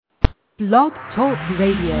Blog Talk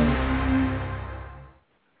Radio.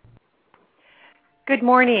 Good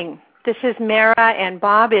morning. This is Mara, and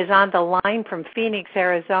Bob is on the line from Phoenix,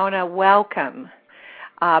 Arizona. Welcome.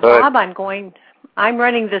 Bob, I'm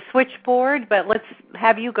running the switchboard, but let's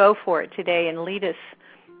have you go for it today and lead us,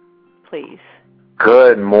 please.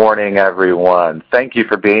 Good morning, everyone. Thank you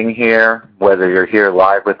for being here. Whether you're here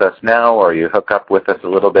live with us now or you hook up with us a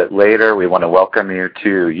little bit later, we want to welcome you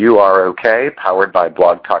to You Are Okay, powered by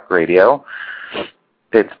Blog Talk Radio.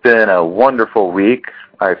 It's been a wonderful week.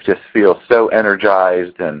 I just feel so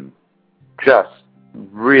energized and just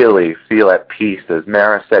really feel at peace. As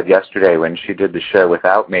Mara said yesterday when she did the show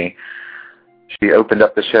without me, she opened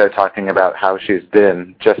up the show talking about how she's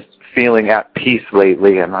been just feeling at peace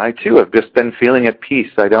lately, and I too have just been feeling at peace.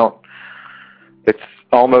 It's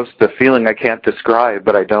almost a feeling I can't describe,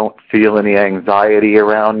 but I don't feel any anxiety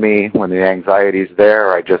around me. When the anxiety's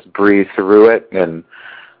there, I just breathe through it and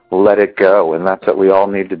let it go, and that's what we all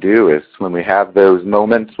need to do. Is when we have those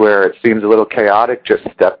moments where it seems a little chaotic, just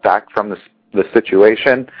step back from the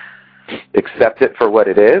situation, accept it for what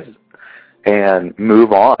it is, and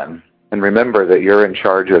move on. And remember that you're in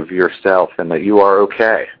charge of yourself and that you are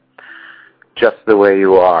okay, just the way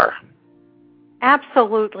you are.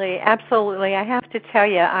 Absolutely, absolutely. I have to tell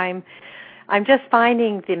you, I'm just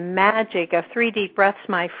finding the magic of 3 deep breaths,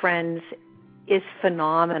 my friends, is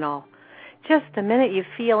phenomenal. Just the minute you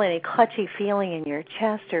feel any clutchy feeling in your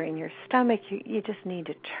chest or in your stomach, you just need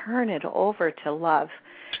to turn it over to love.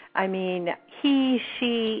 I mean, he,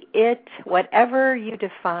 she, it, whatever you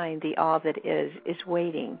define the all that is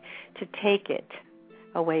waiting to take it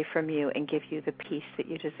away from you and give you the peace that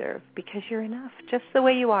you deserve, because you're enough, just the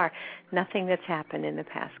way you are. Nothing that's happened in the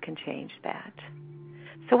past can change that.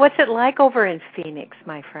 So what's it like over in Phoenix,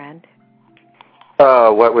 my friend?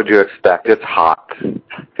 What would you expect? It's hot.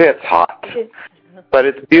 It's hot. But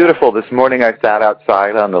it's beautiful. This morning I sat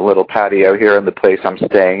outside on the little patio here in the place I'm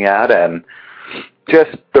staying at, and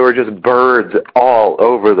there were just birds all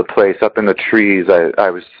over the place up in the trees.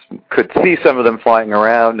 I could see some of them flying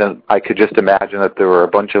around, and I could just imagine that there were a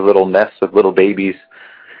bunch of little nests of little babies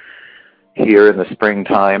here in the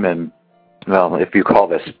springtime, and, well, if you call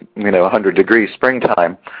this, 100-degree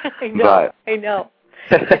springtime. I know.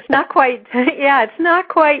 It's not quite, it's not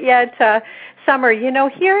quite yet summer.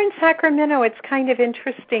 Here in Sacramento, it's kind of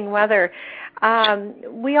interesting weather.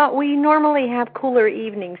 We normally have cooler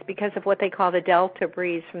evenings because of what they call the delta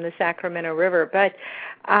breeze from the Sacramento River, but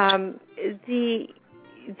the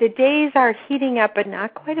days are heating up, but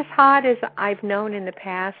not quite as hot as I've known in the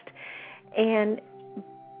past.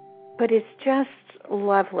 But it's just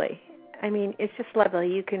lovely. I mean, it's just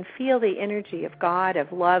lovely. You can feel the energy of God,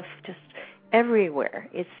 of love, just everywhere.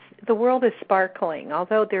 The world is sparkling,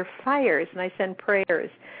 although there are fires, and I send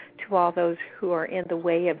prayers to all those who are in the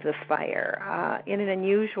way of the fire, in an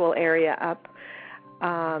unusual area up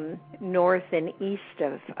north and east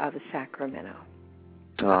of Sacramento.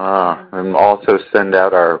 And also send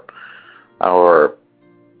out our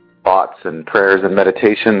thoughts and prayers and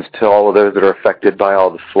meditations to all of those that are affected by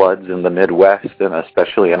all the floods in the Midwest, and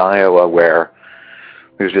especially in Iowa, where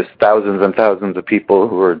there's just thousands and thousands of people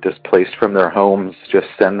who are displaced from their homes. Just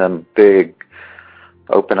send them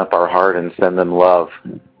open up our heart and send them love.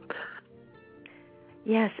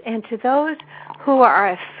 Yes, and to those who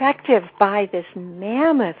are affected by this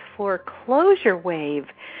mammoth foreclosure wave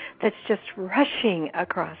that's just rushing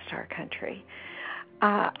across our country,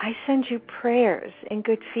 I send you prayers and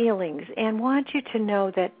good feelings, and want you to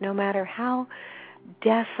know that no matter how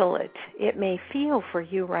desolate it may feel for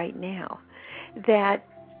you right now, that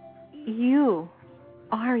you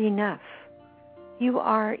are enough. You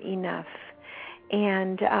are enough.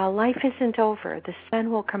 And life isn't over. The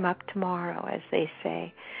sun will come up tomorrow, as they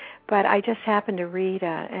say. But I just happened to read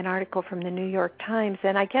an article from the New York Times,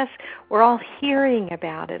 and I guess we're all hearing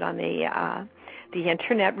about it on the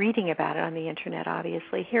Internet, reading about it on the Internet,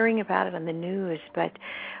 obviously, hearing about it on the news. But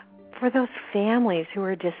for those families who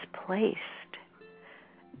are displaced,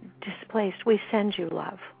 we send you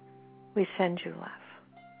love. We send you love.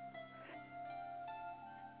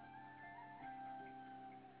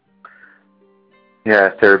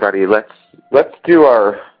 Yes, everybody, let's do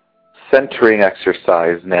our centering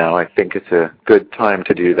exercise now. I think it's a good time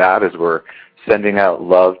to do that as we're sending out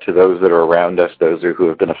love to those that are around us, those who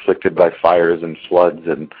have been afflicted by fires and floods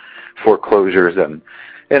and foreclosures and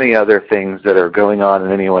any other things that are going on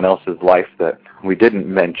in anyone else's life that we didn't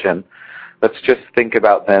mention. Let's just think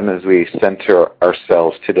about them as we center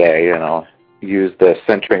ourselves today, and I'll use the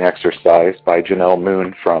centering exercise by Janelle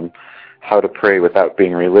Moon from How to Pray Without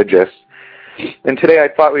Being Religious. And today I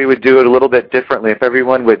thought we would do it a little bit differently. If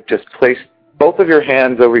everyone would just place both of your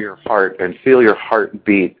hands over your heart and feel your heart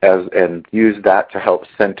beat and use that to help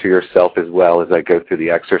center yourself as well as I go through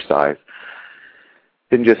the exercise.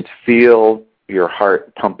 Then just feel your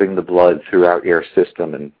heart pumping the blood throughout your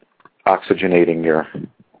system and oxygenating your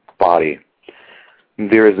body.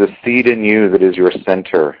 There is a seed in you that is your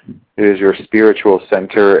center. It is your spiritual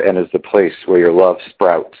center and is the place where your love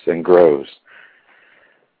sprouts and grows.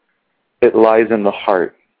 It lies in the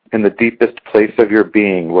heart, in the deepest place of your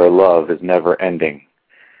being where love is never ending.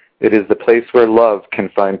 It is the place where love can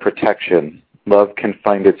find protection. Love can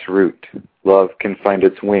find its root. Love can find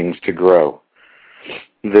its wings to grow.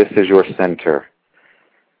 This is your center.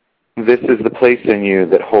 This is the place in you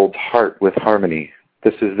that holds heart with harmony.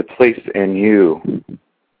 This is the place in you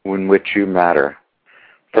in which you matter.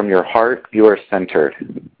 From your heart, you are centered.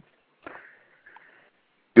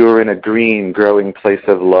 You are in a green, growing place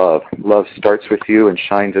of love. Love starts with you and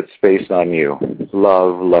shines its face on you.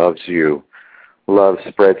 Love loves you. Love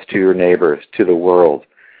spreads to your neighbors, to the world.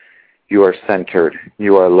 You are centered.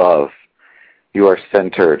 You are love. You are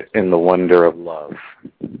centered in the wonder of love.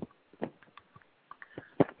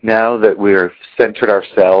 Now that we're centered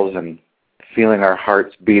ourselves and feeling our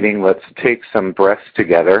hearts beating, let's take some breaths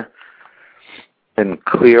together and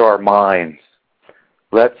clear our minds.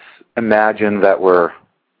 Let's imagine that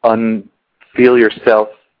feel yourself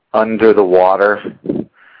under the water,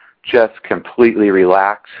 just completely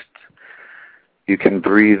relaxed. You can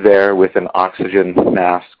breathe there with an oxygen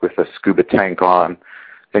mask, with a scuba tank on,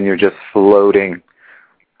 and you're just floating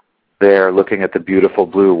there looking at the beautiful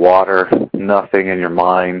blue water, nothing in your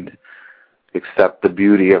mind except the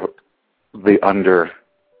beauty of the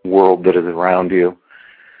underworld that is around you.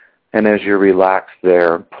 And as you're relaxed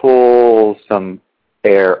there, pull some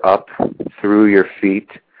air up through your feet,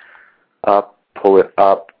 up, pull it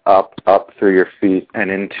up, up, up through your feet and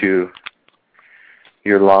into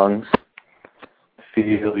your lungs.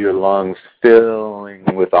 Feel your lungs filling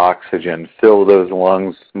with oxygen. Fill those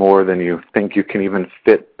lungs more than you think you can even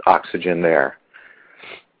fit oxygen there.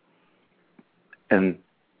 And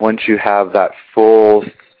once you have that full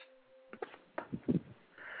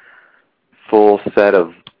set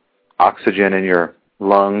of oxygen in your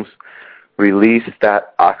lungs, release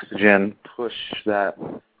that oxygen, push that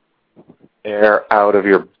air out of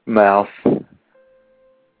your mouth.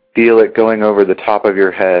 Feel it going over the top of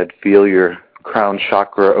your head. Feel your crown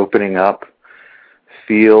chakra opening up.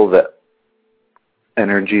 Feel the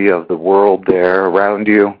energy of the world there around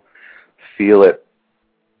you. Feel it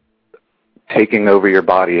taking over your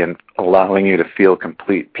body and allowing you to feel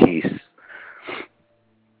complete peace.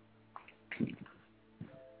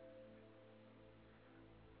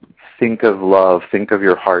 Think of love. Think of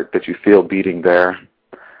your heart that you feel beating there.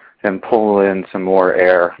 And pull in some more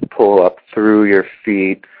air. Pull up through your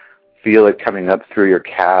feet. Feel it coming up through your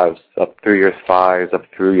calves, up through your thighs, up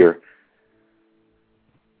through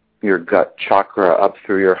your gut chakra, up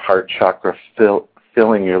through your heart chakra,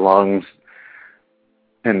 filling your lungs.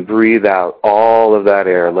 And breathe out all of that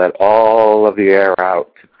air. Let all of the air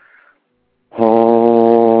out.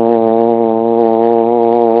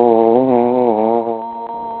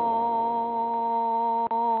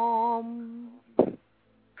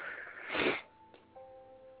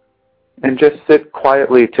 And just sit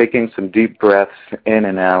quietly, taking some deep breaths in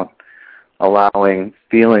and out,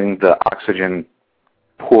 feeling the oxygen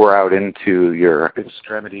pour out into your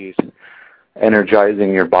extremities,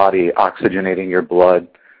 energizing your body, oxygenating your blood.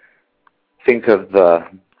 Think of the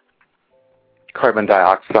carbon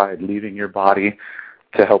dioxide leaving your body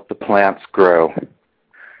to help the plants grow,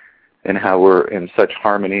 and how we're in such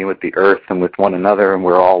harmony with the earth and with one another, and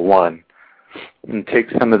we're all one. And take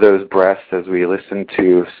some of those breaths as we listen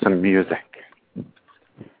to some music.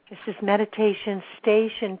 This is Meditation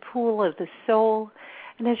Station, Pool of the Soul.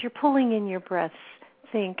 And as you're pulling in your breaths,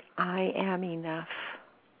 think, I am enough.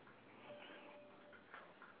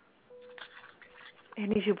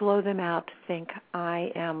 And as you blow them out, think,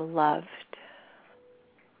 I am loved.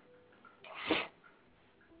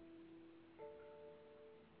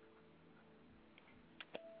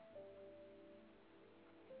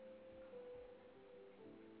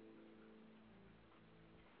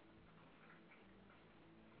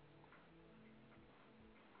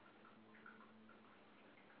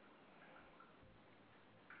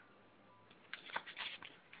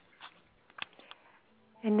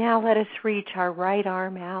 And now let us reach our right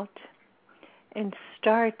arm out and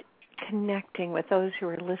start connecting with those who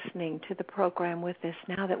are listening to the program with us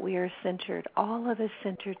now that we are centered, all of us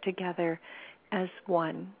centered together as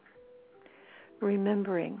one,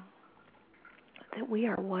 remembering that we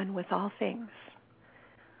are one with all things.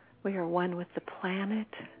 We are one with the planet.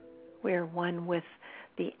 We are one with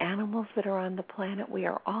the animals that are on the planet, we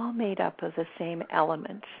are all made up of the same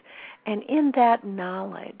elements. And in that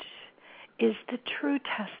knowledge is the true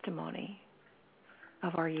testimony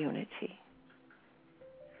of our unity.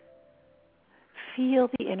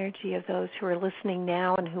 Feel the energy of those who are listening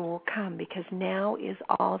now and who will come, because now is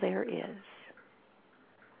all there is.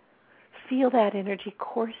 Feel that energy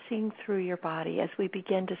coursing through your body as we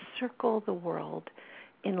begin to circle the world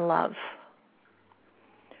in love.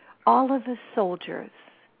 All of us soldiers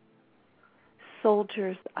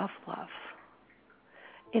of love,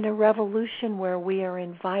 in a revolution where we are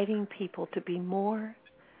inviting people to be more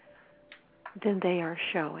than they are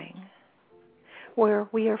showing, where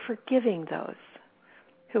we are forgiving those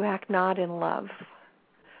who act not in love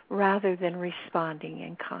rather than responding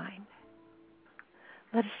in kind.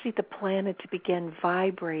 Let us see the planet to begin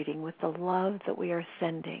vibrating with the love that we are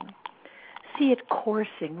sending. See it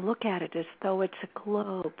coursing. Look at it as though it's a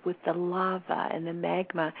globe with the lava and the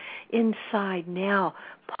magma inside now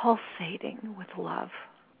pulsating with love,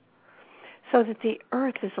 so that the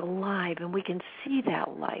earth is alive and we can see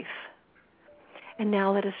that life. And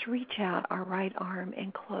now let us reach out our right arm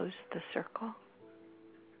and close the circle.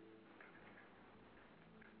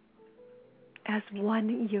 As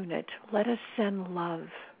one unit, let us send love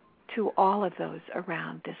to all of those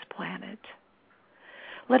around this planet.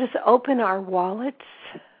 Let us open our wallets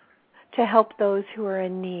to help those who are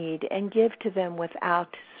in need and give to them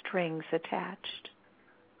without strings attached.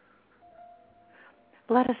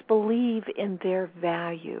 Let us believe in their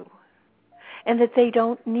value and that they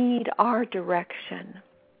don't need our direction.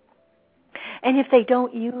 And if they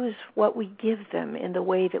don't use what we give them in the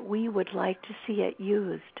way that we would like to see it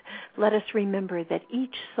used, let us remember that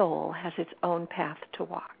each soul has its own path to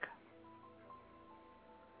walk.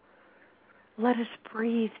 Let us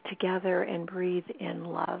breathe together and breathe in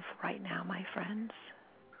love right now, my friends.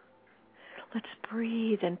 Let's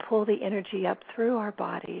breathe and pull the energy up through our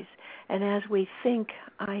bodies. And as we think,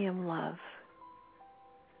 I am love,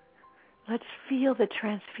 let's feel the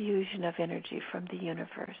transfusion of energy from the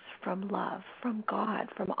universe, from love, from God,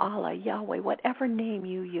 from Allah, Yahweh, whatever name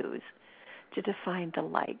you use to define the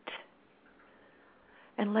light.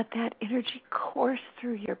 And let that energy course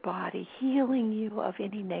through your body, healing you of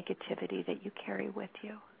any negativity that you carry with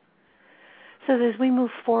you. So that as we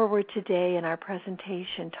move forward today in our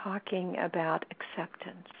presentation talking about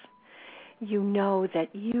acceptance, you know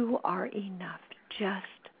that you are enough just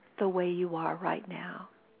the way you are right now.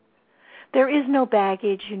 There is no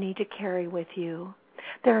baggage you need to carry with you.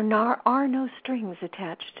 There are no strings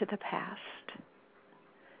attached to the past.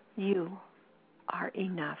 You are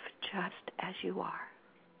enough just as you are.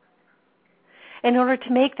 In order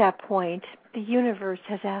to make that point, the universe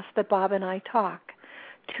has asked that Bob and I talk,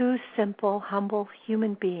 two simple, humble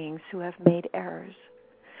human beings who have made errors,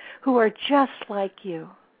 who are just like you,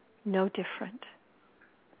 no different.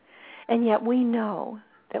 And yet we know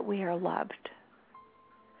that we are loved.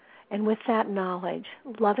 And with that knowledge,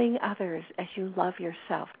 loving others as you love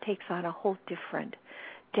yourself takes on a whole different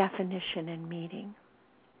definition and meaning.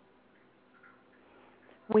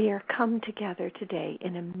 We are come together today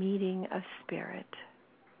in a meeting of spirit.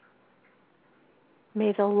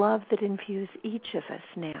 May the love that infuses each of us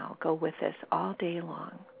now go with us all day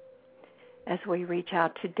long as we reach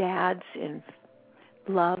out to dads in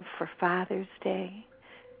love for Father's Day,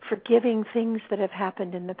 forgiving things that have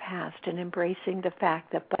happened in the past and embracing the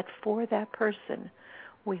fact that but for that person,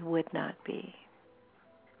 we would not be.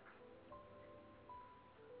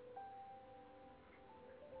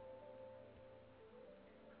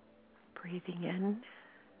 Breathing in,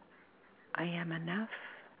 I am enough.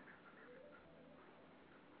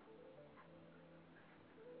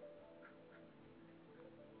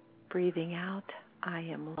 Breathing out, I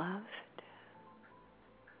am loved.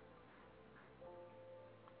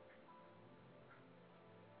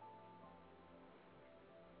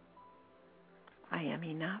 I am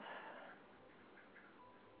enough.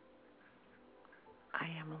 I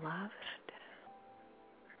am loved.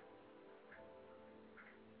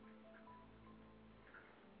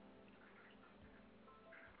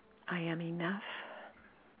 I am enough.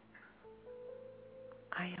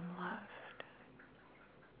 I am loved.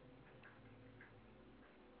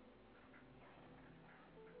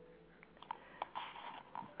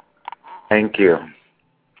 Thank you.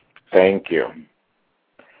 Thank you.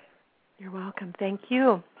 You're welcome. Thank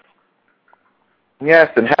you. Yes,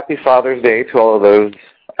 and happy Father's Day to all of those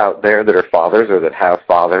out there that are fathers or that have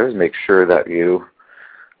fathers. Make sure that you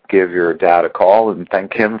give your dad a call and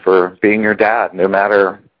thank him for being your dad. No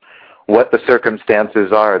matter what the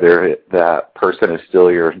circumstances are, that person is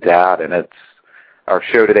still your dad. And our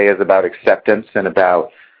show today is about acceptance and about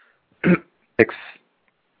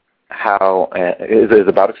how is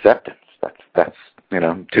about acceptance. That's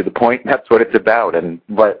to the point. That's what it's about. And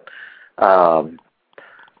what I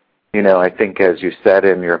think, as you said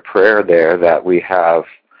in your prayer there, that we have,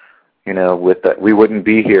 with that, we wouldn't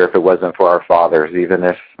be here if it wasn't for our fathers, even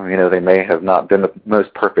if they may have not been the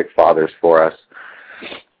most perfect fathers for us,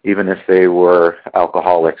 even if they were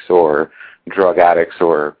alcoholics or drug addicts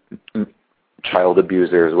or child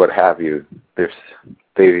abusers, what have you.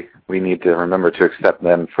 We need to remember to accept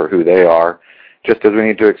them for who they are, just as we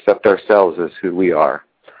need to accept ourselves as who we are.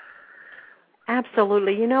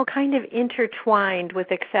 Absolutely. Kind of intertwined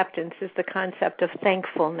with acceptance is the concept of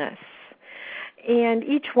thankfulness. And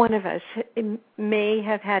each one of us may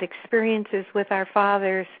have had experiences with our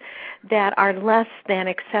fathers that are less than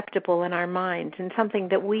acceptable in our minds and something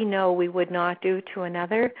that we know we would not do to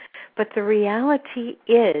another. But the reality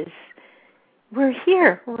is we're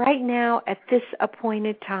here right now at this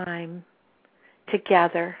appointed time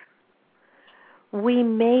together. We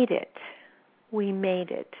made it. We made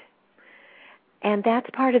it. And that's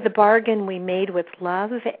part of the bargain we made with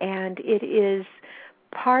love, and it is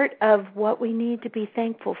part of what we need to be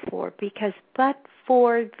thankful for, because but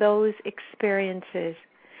for those experiences,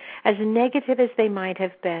 as negative as they might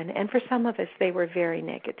have been, and for some of us they were very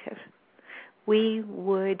negative, we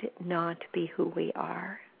would not be who we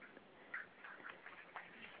are.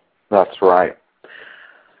 That's right.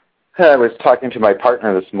 I was talking to my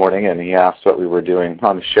partner this morning, and he asked what we were doing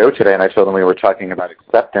on the show today, and I told him we were talking about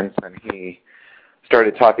acceptance, and he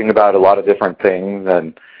started talking about a lot of different things,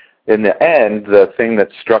 and in the end, the thing that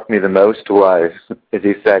struck me the most was, as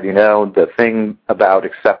he said, the thing about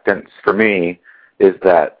acceptance for me is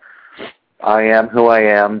that I am who I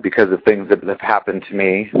am because of things that have happened to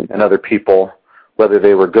me and other people, whether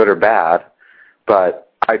they were good or bad,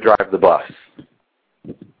 but I drive the bus.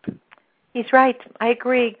 He's right. I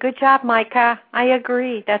agree. Good job, Micah. I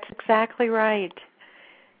agree. That's exactly right.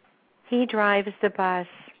 He drives the bus.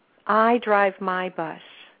 I drive my bus.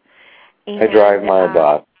 And, I drive my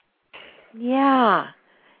bus. Yeah.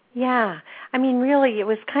 I mean, really, it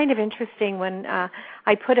was kind of interesting when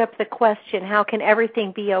I put up the question, how can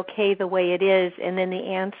everything be okay the way it is? And then the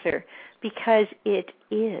answer, because it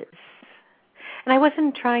is. And I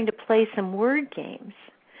wasn't trying to play some word games,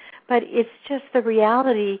 but it's just the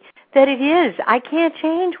reality that it is. I can't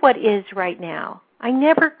change what is right now. I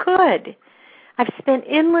never could. I've spent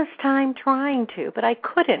endless time trying to, but I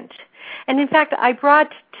couldn't. And in fact, I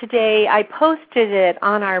posted it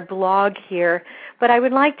on our blog here, but I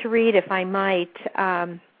would like to read, if I might,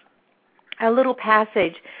 a little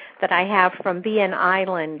passage that I have from Be an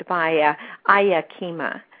Island by Aya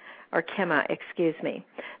Kema.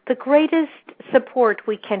 The greatest support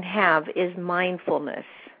we can have is mindfulness,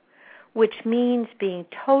 which means being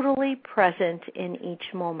totally present in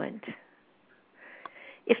each moment.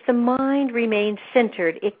 If the mind remains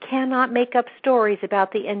centered, it cannot make up stories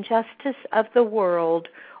about the injustice of the world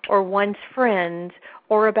or one's friends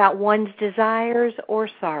or about one's desires or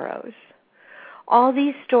sorrows. All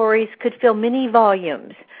these stories could fill many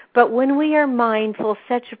volumes, but when we are mindful,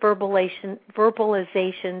 such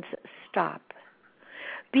verbalizations stop.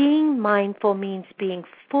 Being mindful means being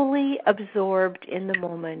fully absorbed in the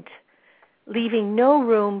moment, leaving no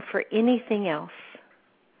room for anything else.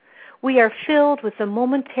 We are filled with the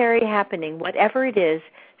momentary happening, whatever it is,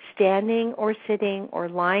 standing or sitting or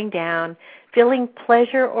lying down, feeling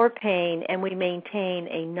pleasure or pain, and we maintain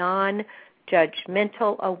a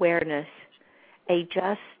non-judgmental awareness, a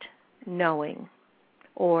just knowing,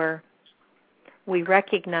 or we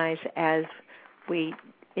recognize, as we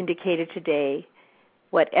indicated today,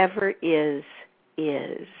 whatever is,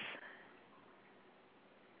 is.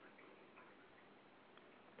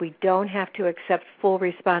 We don't have to accept full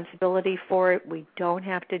responsibility for it. We don't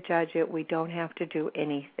have to judge it. We don't have to do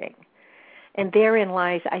anything. And therein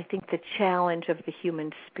lies, I think, the challenge of the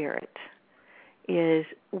human spirit, is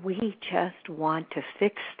we just want to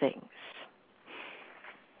fix things.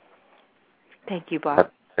 Thank you, Bob.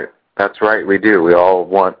 That's right, we do. We all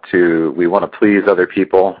want to please other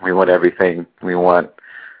people. We want everything. We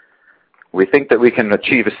think that we can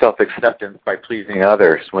achieve a self-acceptance by pleasing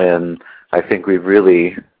others, when I think we've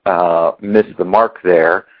really missed the mark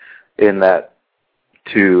there, in that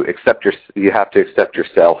you have to accept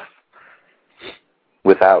yourself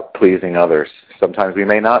without pleasing others. Sometimes we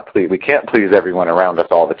can't please everyone around us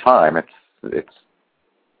all the time.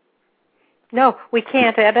 No, we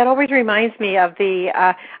can't. That always reminds me of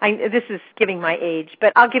this is giving my age,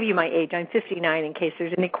 but I'll give you my age. I'm 59 in case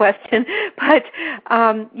there's any question. But,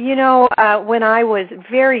 when I was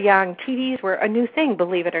very young, TVs were a new thing,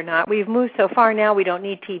 believe it or not. We've moved so far now we don't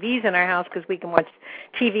need TVs in our house because we can watch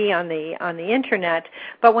TV on the Internet.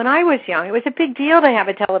 But when I was young, it was a big deal to have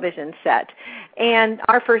a television set. And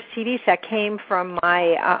our first TV set came from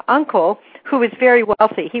my uncle, who was very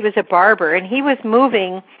wealthy. He was a barber, and he was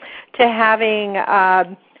moving to having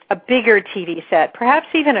a bigger TV set, perhaps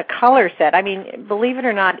even a color set. I mean, believe it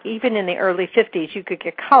or not, even in the early 50s, you could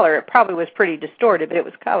get color. It probably was pretty distorted, but it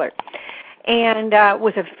was color. And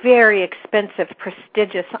was a very expensive,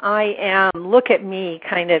 prestigious, I am, look at me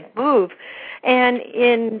kind of move.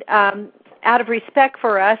 And out of respect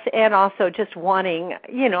for us and also just wanting,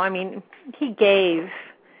 he gave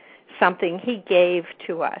something. He gave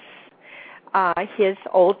to us his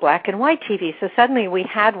old black and white TV. So suddenly we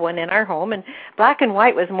had one in our home, and black and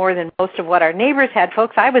white was more than most of what our neighbors had.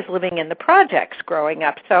 Folks, I was living in the projects growing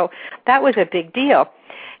up, so that was a big deal.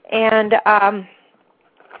 And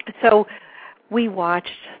so we watched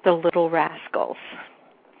The Little Rascals.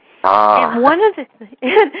 And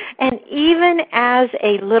and even as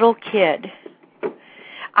a little kid,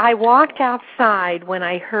 I walked outside when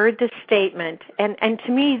I heard the statement, and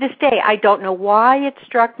to me this day, I don't know why it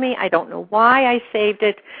struck me, I don't know why I saved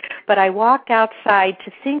it, but I walked outside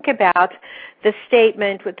to think about the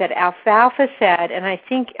statement that Alfalfa said, and I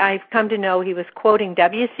think I've come to know he was quoting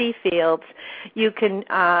W.C. Fields, you can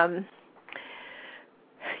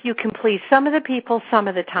please some of the people some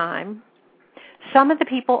of the time, some of the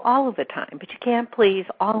people all of the time, but you can't please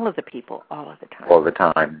all of the people all of the time. All the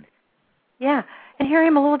time. Yeah. And here I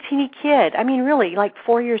am, a little teeny kid. I mean, really, like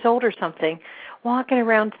 4 years old or something, walking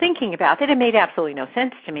around thinking about it. It made absolutely no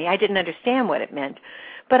sense to me. I didn't understand what it meant.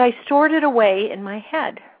 But I stored it away in my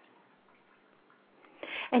head.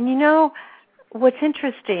 And what's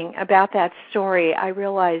interesting about that story, I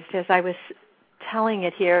realized as I was telling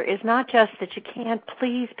it here, is not just that you can't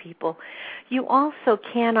please people. You also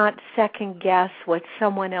cannot second guess what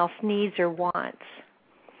someone else needs or wants.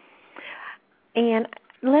 And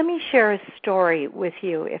let me share a story with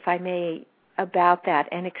you, if I may, about that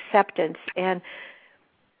and acceptance. And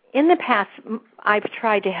in the past, I've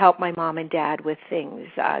tried to help my mom and dad with things.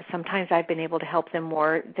 Sometimes I've been able to help them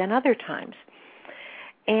more than other times.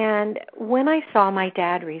 And when I saw my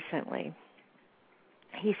dad recently,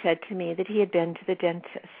 he said to me that he had been to the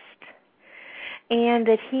dentist and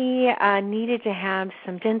that he needed to have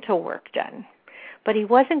some dental work done, but he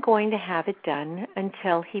wasn't going to have it done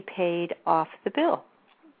until he paid off the bill.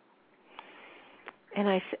 And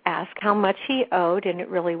I asked how much he owed, and it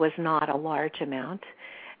really was not a large amount.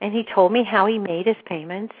 And he told me how he made his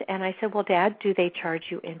payments, and I said, well, Dad, do they charge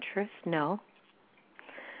you interest? No.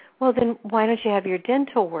 Well, then why don't you have your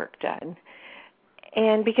dental work done?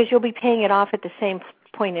 And because you'll be paying it off at the same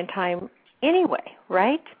point in time anyway,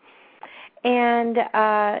 right? And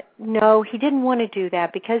no, he didn't want to do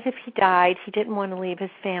that because if he died, he didn't want to leave his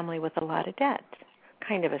family with a lot of debt.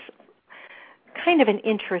 Kind of an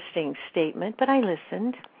interesting statement, but I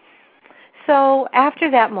listened. So after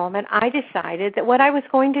that moment, I decided that what I was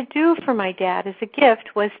going to do for my dad as a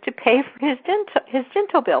gift was to pay for his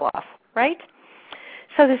dental bill off, right?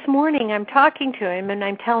 So this morning I'm talking to him and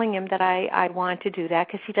I'm telling him that I want to do that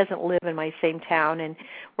because he doesn't live in my same town, and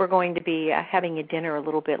we're going to be having a dinner a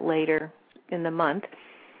little bit later in the month.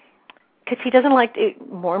 Because he doesn't like to,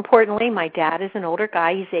 more importantly, my dad is an older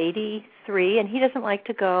guy. He's 83, and he doesn't like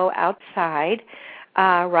to go outside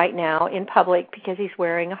right now in public because he's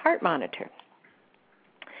wearing a heart monitor.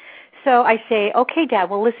 So I say, okay, Dad,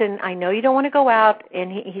 well, listen, I know you don't want to go out.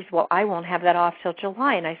 And he's, well, I won't have that off till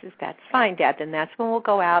July. And I says, that's fine, Dad. Then that's when we'll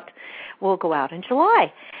go out. We'll go out in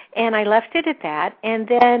July. And I left it at that. And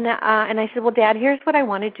then and I said, well, Dad, here's what I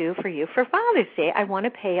want to do for you for Father's Day. I want to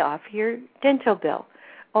pay off your dental bill.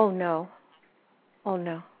 Oh, no. Oh,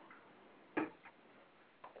 no.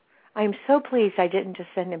 I'm so pleased I didn't just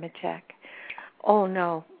send him a check. Oh,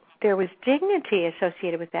 no. There was dignity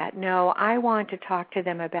associated with that. No, I want to talk to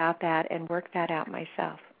them about that and work that out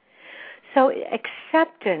myself. So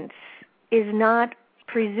acceptance is not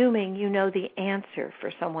presuming you know the answer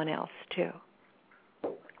for someone else, too.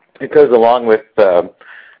 It goes along with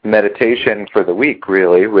meditation for the week,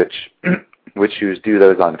 really, which you do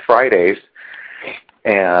those on Fridays.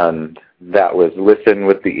 And that was listen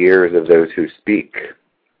with the ears of those who speak.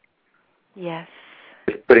 Yes.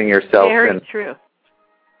 Just putting yourself Very in. true.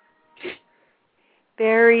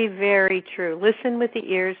 Very, very true. Listen with the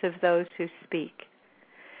ears of those who speak.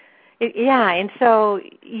 And so,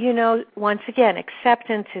 once again,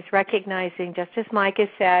 acceptance is recognizing, just as Micah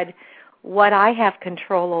said, what I have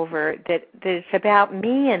control over, that it's about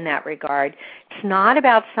me in that regard. It's not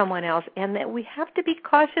about someone else, and that we have to be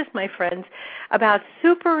cautious, my friends, about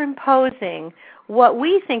superimposing what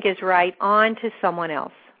we think is right onto someone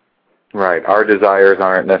else. Right. Our desires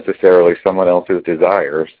aren't necessarily someone else's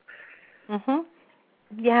desires. Mm-hmm.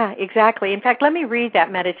 Yeah, exactly. In fact, let me read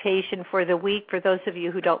that meditation for the week for those of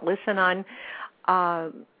you who don't listen on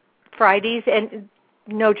Fridays, and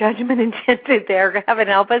no judgment intended there. Heaven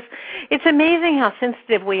help us. It's amazing how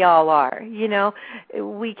sensitive we all are. You know,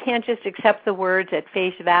 we can't just accept the words at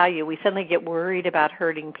face value. We suddenly get worried about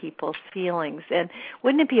hurting people's feelings. And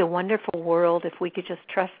wouldn't it be a wonderful world if we could just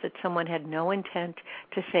trust that someone had no intent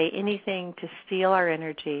to say anything to steal our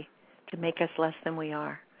energy, to make us less than we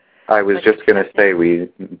are? I was just going to say, we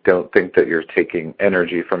don't think that you're taking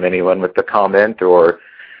energy from anyone with the comment, or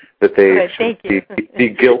that they should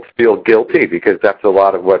feel guilty, because that's a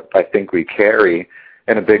lot of what I think we carry.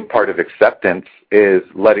 And a big part of acceptance is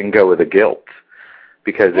letting go of the guilt,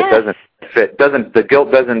 because the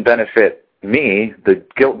guilt doesn't benefit me. The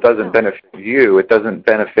guilt doesn't benefit you. It doesn't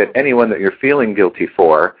benefit anyone that you're feeling guilty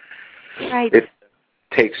for. Right. It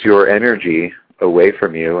takes your energy away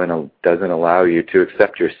from you and doesn't allow you to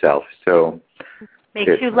accept yourself. So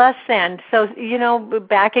makes you less than. So, you know,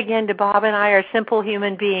 back again to Bob and I are simple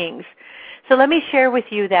human beings. So let me share with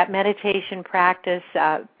you that meditation practice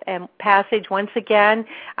and passage once again.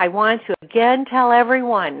 I want to again tell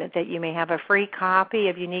everyone that you may have a free copy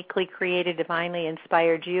of Uniquely Created, Divinely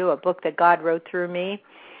Inspired You, a book that God wrote through me,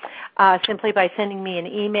 simply by sending me an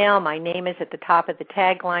email. My name is at the top of the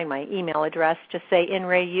tagline, my email address. Just say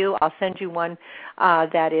InRayU. I'll send you one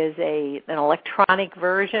that is an electronic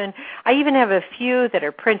version. I even have a few that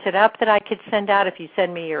are printed up that I could send out if you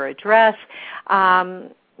send me your address.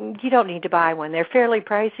 You don't need to buy one. They're fairly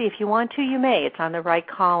pricey. If you want to, you may. It's on the right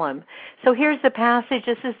column. So here's the passage.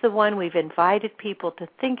 This is the one we've invited people to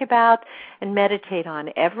think about and meditate on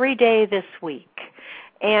every day this week.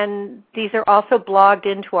 And these are also blogged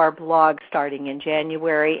into our blog starting in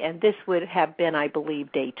January, and this would have been, I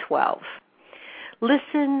believe, day 12.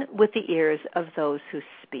 Listen with the ears of those who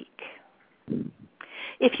speak.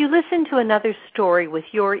 If you listen to another story with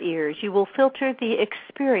your ears, you will filter the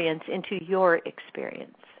experience into your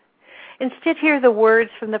experience. Instead, hear the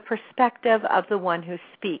words from the perspective of the one who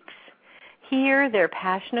speaks. Hear their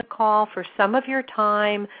passionate call for some of your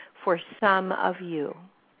time, for some of you.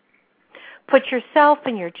 Put yourself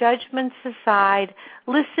and your judgments aside.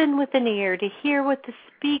 Listen with an ear to hear what the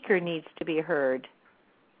speaker needs to be heard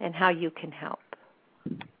and how you can help.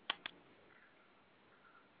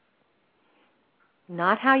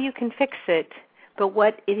 Not how you can fix it, but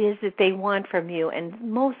what it is that they want from you. And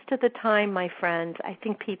most of the time, my friends, I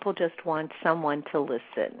think people just want someone to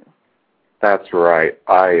listen. That's right.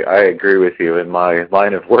 I agree with you. In my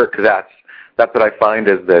line of work, that's what I find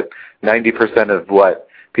is that 90% of what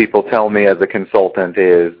people tell me as a consultant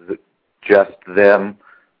is just them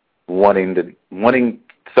wanting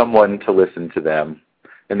someone to listen to them.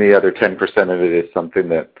 And the other 10% of it is something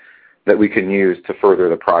that we can use to further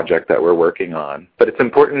the project that we're working on. But it's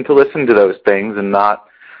important to listen to those things and not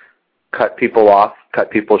cut people off, cut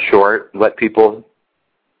people short, let people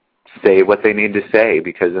say what they need to say,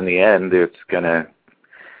 because in the end it's going to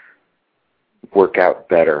work out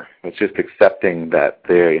better. It's just accepting that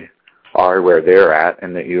they are where they're at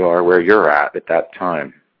and that you are where you're at that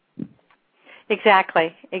time.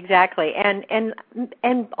 Exactly.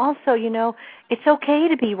 And also, you know, it's okay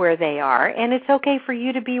to be where they are, and it's okay for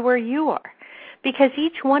you to be where you are, because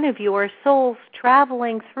each one of you are souls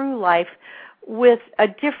traveling through life with a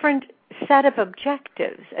different set of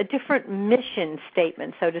objectives, a different mission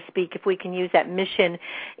statement, so to speak, if we can use that mission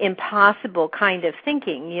impossible kind of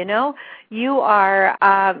thinking, you know. You are,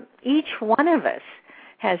 each one of us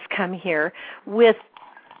has come here with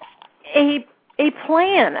a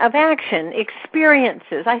plan of action,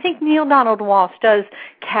 experiences. I think Neale Donald Walsch does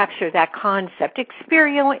capture that concept.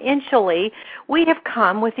 Experientially, we have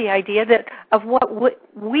come with the idea that of what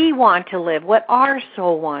we want to live, what our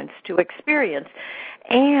soul wants to experience.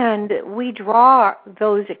 And we draw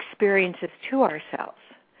those experiences to ourselves.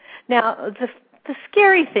 Now, the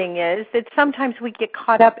scary thing is that sometimes we get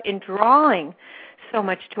caught up in drawing so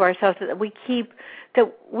much to ourselves that we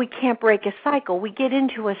can't break a cycle. We get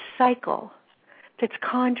into a cycle that's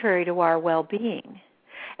contrary to our well-being.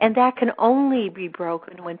 And that can only be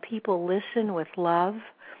broken when people listen with love,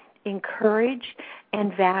 encourage,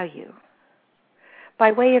 and value.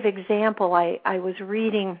 By way of example, I was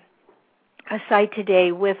reading a site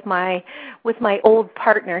today with my old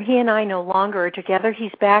partner. He and I no longer are together.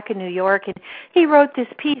 He's back in New York, and he wrote this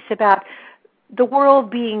piece about the world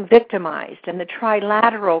being victimized, and the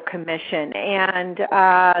Trilateral Commission, and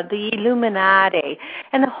the Illuminati,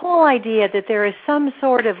 and the whole idea that there is some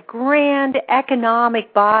sort of grand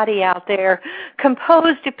economic body out there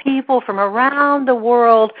composed of people from around the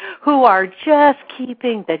world who are just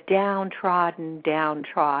keeping the downtrodden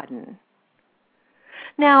downtrodden.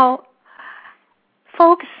 Now,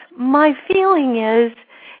 folks, my feeling is,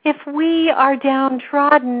 if we are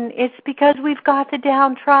downtrodden, it's because we've got the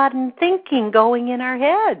downtrodden thinking going in our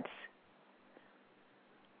heads.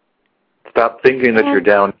 Stop thinking that you're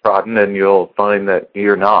downtrodden and you'll find that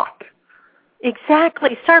you're not.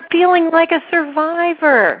 Exactly. Start feeling like a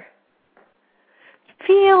survivor.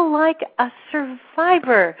 Feel like a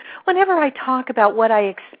survivor. Whenever I talk about what I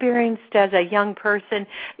experienced as a young person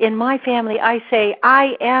in my family, I say,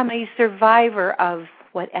 I am a survivor of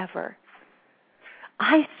whatever.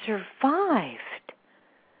 I survived.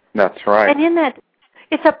 That's right. And in that,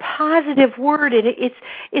 it's a positive word. It's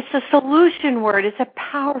a solution word. It's a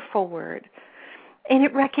powerful word. And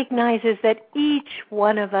it recognizes that each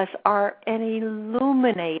one of us are an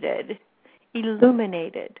illuminated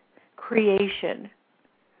creation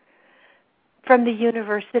from the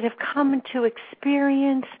universe that have come to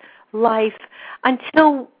experience life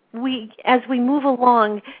until as we move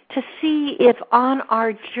along, to see if on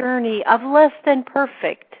our journey of less than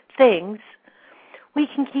perfect things, we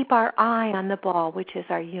can keep our eye on the ball, which is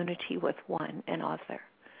our unity with one another.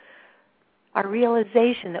 Our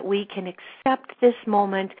realization that we can accept this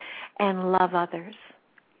moment and love others.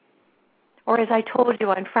 Or as I told you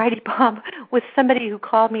on Friday, Bob, with somebody who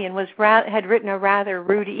called me and had written a rather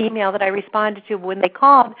rude email that I responded to when they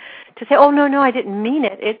called to say, oh, no, I didn't mean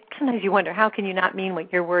it. Sometimes you wonder, how can you not mean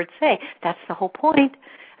what your words say? That's the whole point.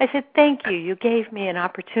 I said, thank you. You gave me an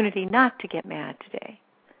opportunity not to get mad today.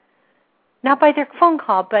 Not by their phone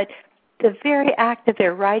call, but the very act of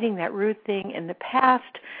their writing that rude thing in the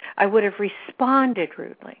past, I would have responded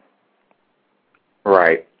rudely.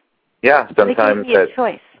 Right. Yeah, sometimes they gave me a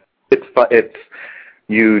choice. It's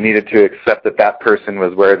you needed to accept that person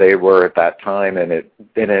was where they were at that time, and it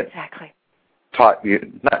exactly taught you,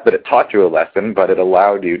 not that it taught you a lesson, but it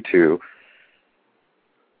allowed you to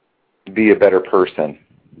be a better person.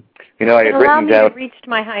 You know, I had written down. It reached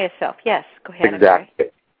my highest self. Yes, go ahead. Exactly.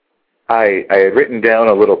 I had written down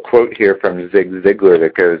a little quote here from Zig Ziglar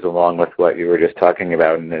that goes along with what you were just talking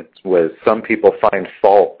about, and it was, some people find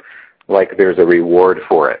fault like there's a reward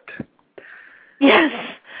for it.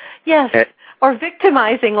 Yes, or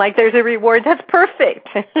victimizing like there's a reward. That's perfect.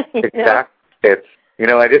 Exactly. It's,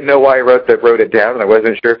 I didn't know why I wrote it down, and I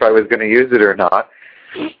wasn't sure if I was going to use it or not.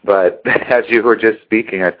 But as you were just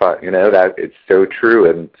speaking, I thought, that it's so true,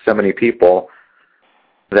 and so many people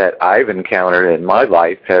that I've encountered in my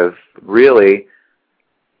life have really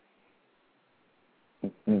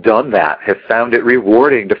done that, have found it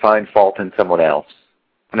rewarding to find fault in someone else.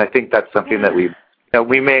 And I think that's something that we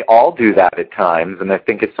may all do that at times, and I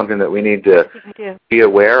think it's something that we need to be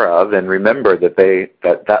aware of and remember that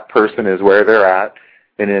that person is where they're at,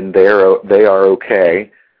 and they are okay,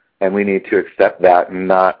 and we need to accept that and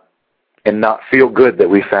not feel good that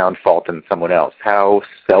we found fault in someone else. How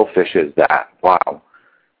selfish is that? Wow.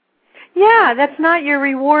 Yeah, that's not your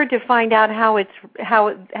reward to find out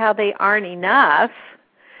how they aren't enough.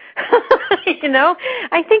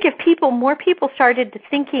 I think if more people started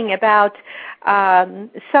thinking about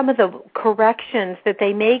some of the corrections that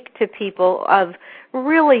they make to people of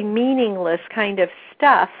really meaningless kind of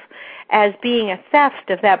stuff as being a theft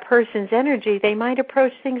of that person's energy, they might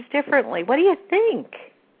approach things differently. What do you think?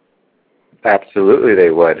 Absolutely,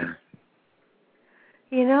 they would.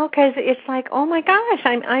 Because it's like, oh my gosh,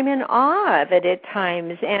 I'm in awe of it at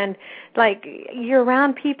times, and like you're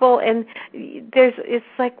around people, and it's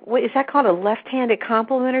like, what is that called, a left-handed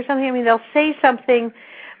compliment or something? I mean, they'll say something,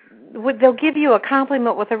 they'll give you a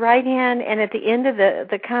compliment with the right hand, and at the end of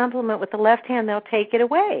the compliment with the left hand, they'll take it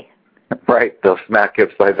away. Right, they'll smack you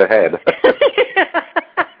upside the head.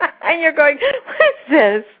 And you're going, what is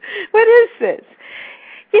this? What is this?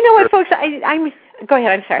 You know what, folks? Go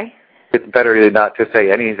ahead. I'm sorry. It's better not to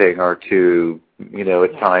say anything, or to,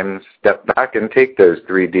 at times step back and take those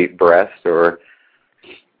 3 deep breaths, or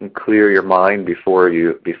clear your mind before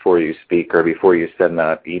you speak or before you send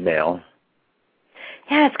that email.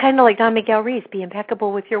 Yeah, it's kind of like Don Miguel Ruiz, be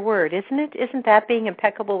impeccable with your word, isn't it? Isn't that being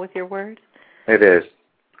impeccable with your word? It is.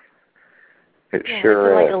 It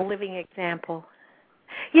sure it's is. like a living example.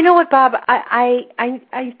 You know what, Bob?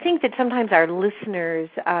 I think that sometimes our listeners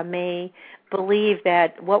may believe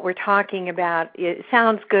that what we're talking about, it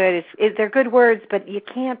sounds good. They're good words, but you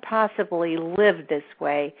can't possibly live this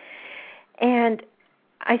way. And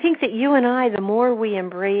I think that you and I, the more we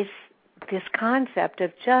embrace this concept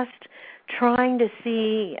of just trying to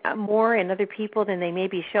see more in other people than they may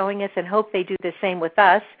be showing us and hope they do the same with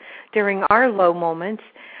us during our low moments,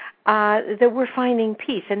 that we're finding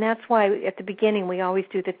peace. And that's why at the beginning we always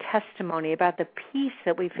do the testimony about the peace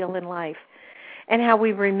that we feel in life and how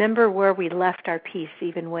we remember where we left our peace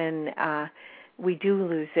even when we do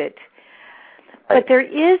lose it. But there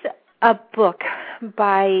is a book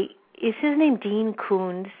by, is his name Dean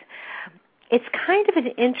Koontz? It's kind of an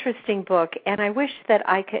interesting book, and I wish that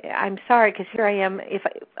I could, I'm sorry, because here I am.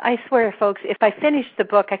 I swear, folks, if I finish the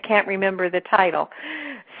book, I can't remember the title.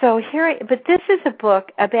 So but this is a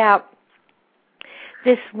book about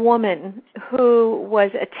this woman who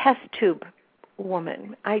was a test tube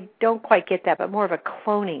woman. I don't quite get that, but more of a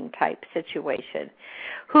cloning type situation,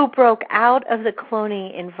 who broke out of the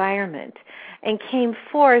cloning environment and came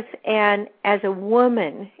forth and as a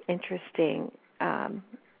woman, interesting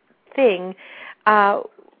thing,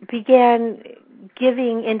 began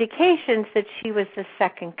giving indications that she was the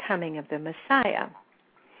second coming of the Messiah.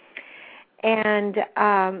 And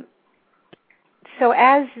so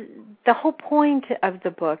as the whole point of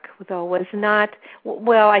the book, though, was not,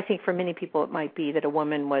 well, I think for many people it might be that it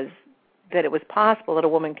was possible that a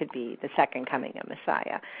woman could be the second coming of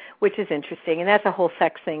Messiah, which is interesting. And that's a whole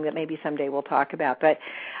sex thing that maybe someday we'll talk about. But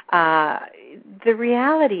the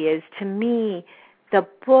reality is, to me, the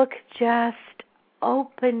book just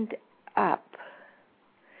opened up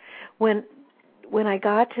when I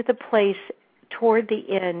got to the place toward the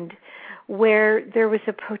end where there was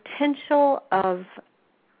a potential of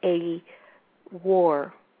a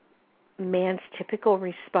war, man's typical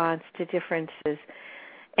response to differences.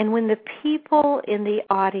 And when the people in the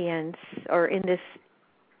audience or in this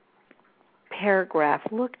paragraph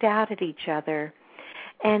looked out at each other,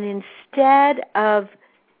 and instead of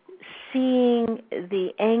seeing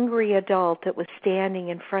the angry adult that was standing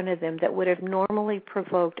in front of them that would have normally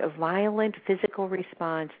provoked a violent physical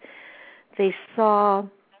response, they saw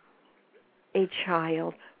a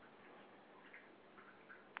child.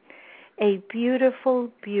 A beautiful,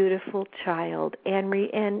 beautiful child. And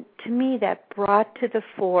to me that brought to the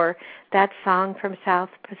fore that song from South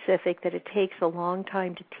Pacific that it takes a long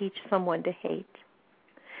time to teach someone to hate.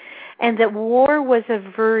 And that war was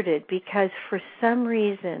averted because for some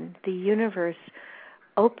reason the universe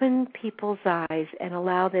opened people's eyes and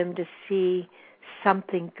allowed them to see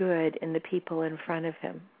something good in the people in front of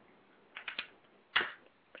him.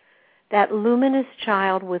 That luminous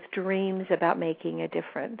child with dreams about making a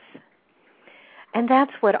difference. And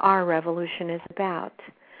that's what our revolution is about,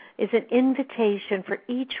 is an invitation for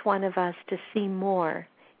each one of us to see more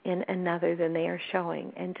in another than they are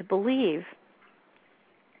showing, and to believe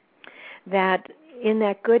that in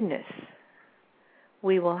that goodness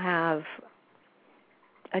we will have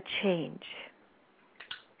a change.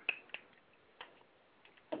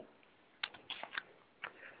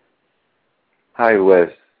 I was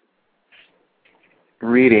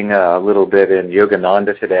reading a little bit in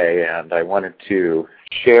Yogananda today, and I wanted to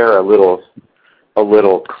share a little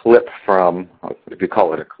clip from, if you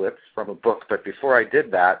call it a clip, from a book. But before I did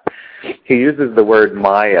that, he uses the word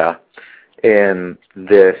Maya in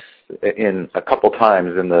a couple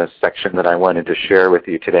times in the section that I wanted to share with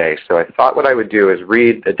you today. So I thought what I would do is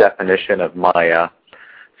read the definition of Maya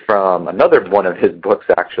from another one of his books,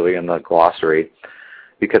 actually, in the glossary,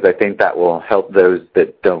 because I think that will help those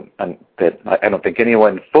that I don't think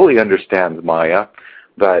anyone fully understands Maya,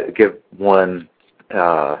 but give one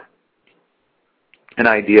an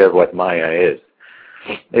idea of what Maya is.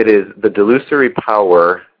 It is the delusory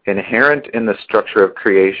power inherent in the structure of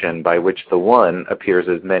creation by which the one appears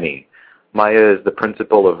as many. Maya is the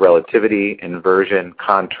principle of relativity, inversion,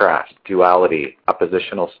 contrast, duality,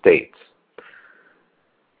 oppositional states.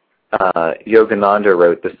 Yogananda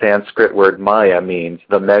wrote, the Sanskrit word Maya means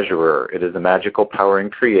the measurer. It is a magical power in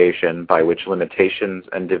creation by which limitations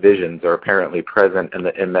and divisions are apparently present in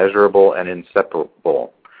the immeasurable and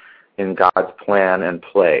inseparable in God's plan and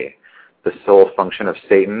play. The sole function of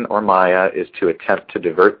Satan or Maya is to attempt to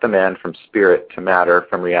divert the man from spirit to matter,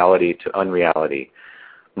 from reality to unreality.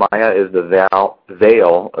 Maya is the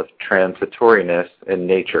veil of transitoriness in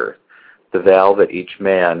nature, the veil that each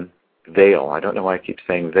man veil. I don't know why I keep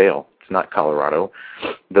saying veil. It's not Colorado.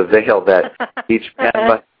 The veil that each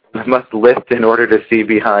man must lift in order to see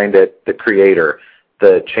behind it the Creator,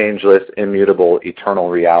 the changeless, immutable, eternal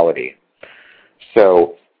reality.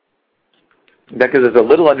 So that gives us a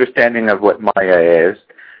little understanding of what Maya is.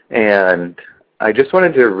 And I just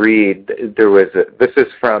wanted to read, this is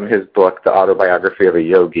from his book, The Autobiography of a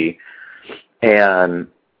Yogi, and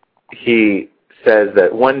he says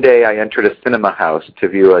that one day I entered a cinema house to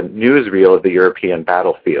view a newsreel of the European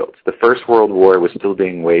battlefields. The First World War was still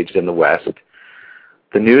being waged in the West.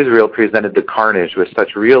 The newsreel presented the carnage with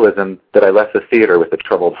such realism that I left the theater with a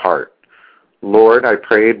troubled heart. Lord, I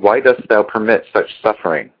prayed, why dost thou permit such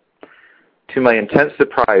suffering? To my intense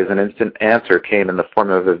surprise, an instant answer came in the form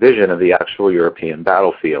of a vision of the actual European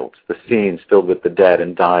battlefields. The scenes filled with the dead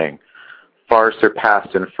and dying far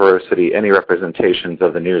surpassed in ferocity any representations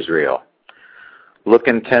of the newsreel. Look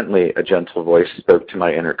intently, a gentle voice spoke to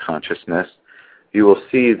my inner consciousness. You will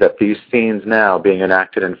see that these scenes now being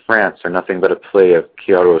enacted in France are nothing but a play of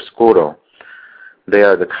chiaroscuro. They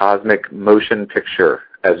are the cosmic motion picture,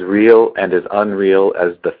 as real and as unreal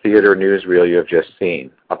as the theater newsreel you have just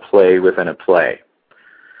seen, a play within a play.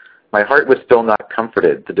 My heart was still not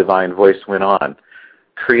comforted. The divine voice went on.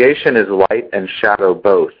 Creation is light and shadow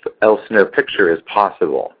both, else no picture is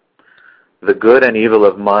possible. The good and evil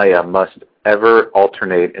of Maya must ever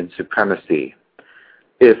alternate in supremacy.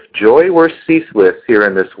 If joy were ceaseless here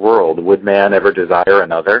in this world, would man ever desire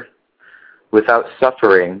another? Without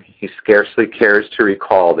suffering, he scarcely cares to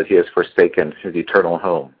recall that he has forsaken his eternal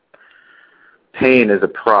home. Pain is a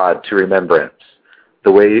prod to remembrance.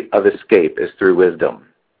 The way of escape is through wisdom.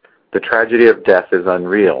 The tragedy of death is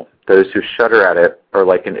unreal. Those who shudder at it are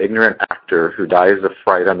like an ignorant actor who dies of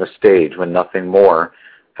fright on the stage when nothing more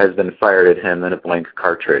has been fired at him than a blank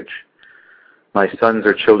cartridge. My sons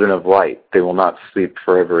are children of light. They will not sleep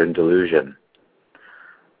forever in delusion.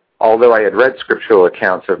 Although I had read scriptural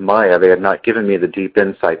accounts of Maya, they had not given me the deep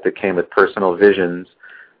insight that came with personal visions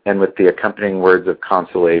and with the accompanying words of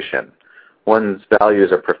consolation. One's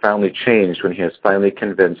values are profoundly changed when he is finally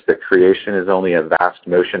convinced that creation is only a vast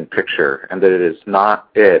motion picture and that it is not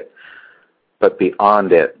it, but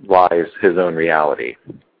beyond it lies his own reality.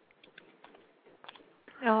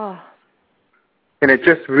 Oh. And it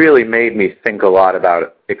just really made me think a lot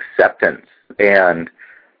about acceptance. And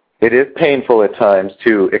it is painful at times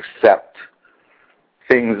to accept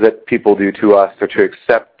things that people do to us, or to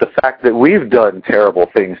accept the fact that we've done terrible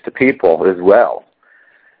things to people as well.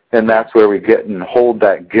 And that's where we get and hold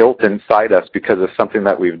that guilt inside us because of something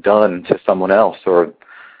that we've done to someone else.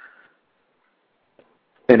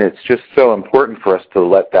 And it's just so important for us to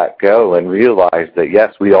let that go and realize that,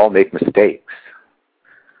 yes, we all make mistakes.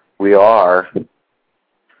 We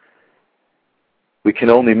can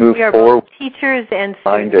only move we are forward. Both teachers and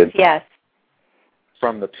students, yes.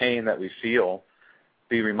 From the pain that we feel,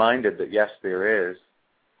 be reminded that, yes, there is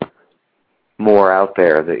more out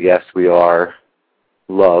there, that, yes, we are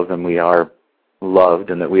love and we are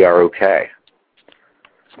loved and that we are okay.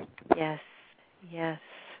 Yes, yes,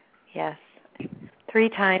 yes. 3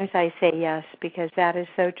 times I say yes, because that is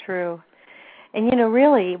so true. And,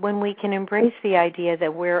 really, when we can embrace the idea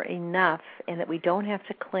that we're enough and that we don't have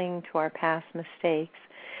to cling to our past mistakes,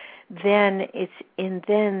 then it's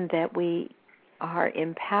then that we are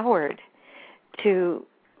empowered to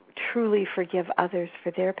truly forgive others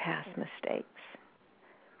for their past mistakes.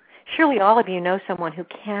 Surely all of you know someone who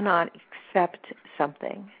cannot accept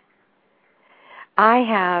something. I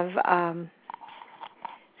have,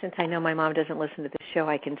 since I know my mom doesn't listen to this show,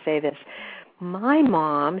 I can say this. My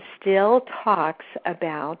mom still talks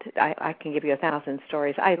about, I can give you 1,000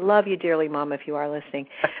 stories. I love you dearly, Mom, if you are listening.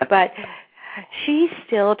 But she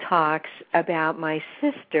still talks about my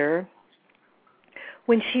sister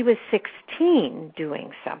when she was 16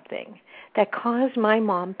 doing something that caused my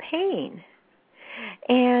mom pain.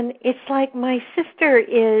 And it's like my sister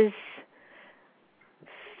is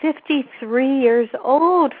 53 years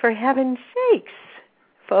old, for heaven's sakes,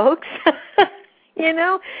 folks.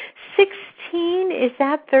 16, is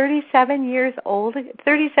that 37 years old,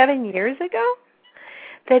 37 years ago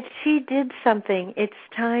that she did something? It's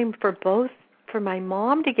time for my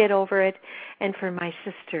mom to get over it and for my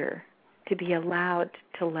sister to be allowed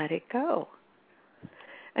to let it go.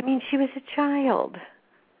 I mean, she was a child,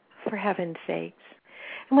 for heaven's sakes.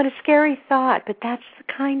 And what a scary thought, but that's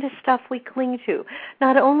the kind of stuff we cling to,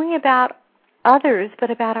 not only about others,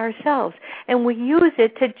 but about ourselves. And we use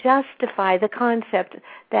it to justify the concept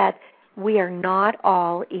that we are not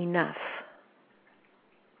all enough.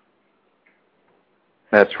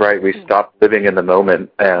 That's right. We stop living in the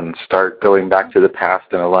moment and start going back to the past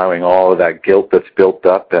and allowing all of that guilt that's built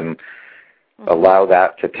up and allow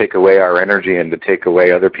that to take away our energy and to take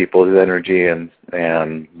away other people's energy,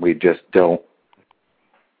 and we just don't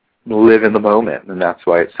live in the moment. And that's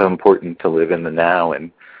why it's so important to live in the now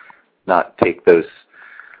and not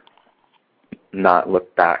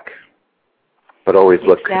look back, but always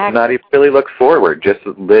not even really look forward. Just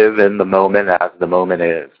live in the moment as the moment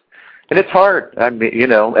is. And it's hard. I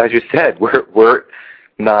mean, as you said, we're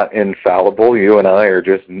not infallible. You and I are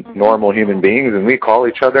just normal human beings, and we call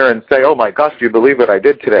each other and say, "Oh my gosh, do you believe what I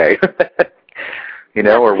did today?"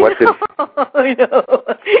 Or what did... I know,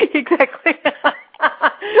 exactly.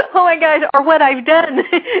 Oh my gosh, or what I've done.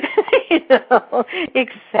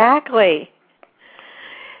 Exactly.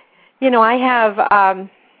 I have,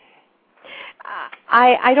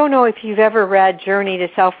 I don't know if you've ever read Journey to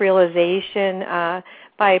Self-Realization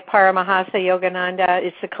by Paramahasa Yogananda.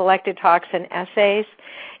 It's the collected talks and essays.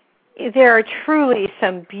 There are truly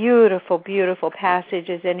some beautiful, beautiful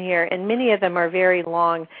passages in here, and many of them are very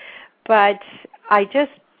long. But I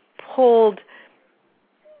just pulled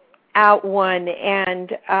out one,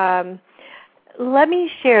 and let me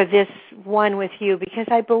share this one with you because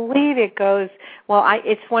I believe it goes,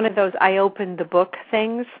 it's one of those I opened the book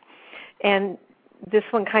things, and this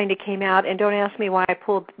one kind of came out, and don't ask me why I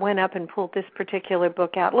went up and pulled this particular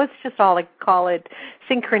book out. Let's just all call it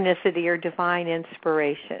synchronicity or divine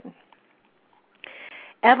inspiration.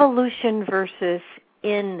 Evolution versus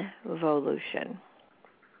involution.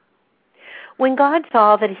 When God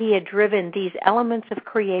saw that he had driven these elements of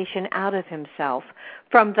creation out of himself,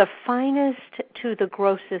 from the finest to the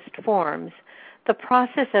grossest forms, the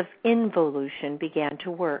process of involution began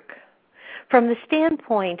to work. From the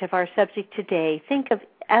standpoint of our subject today, think of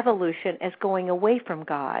evolution as going away from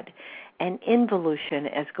God and involution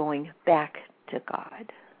as going back to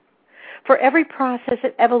God. For every process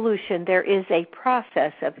of evolution, there is a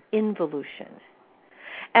process of involution.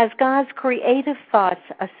 As God's creative thoughts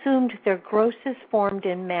assumed their grossest form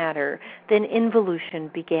in matter, then involution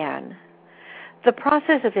began. The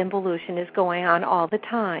process of involution is going on all the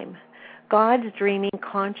time. God's dreaming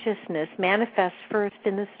consciousness manifests first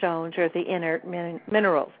in the stones or the inert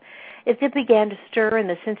minerals. It began to stir in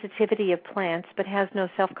the sensitivity of plants but has no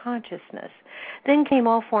self-consciousness. Then came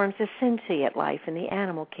all forms of sentient life in the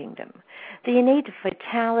animal kingdom. The innate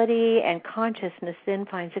vitality and consciousness then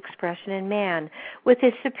finds expression in man with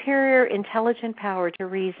his superior intelligent power to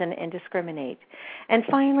reason and discriminate. And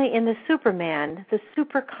finally, in the Superman, the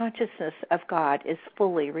superconsciousness of God is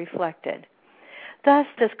fully reflected. Thus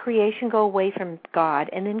does creation go away from God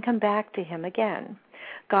and then come back to him again.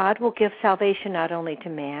 God will give salvation not only to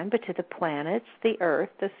man, but to the planets, the earth,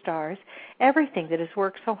 the stars, everything that has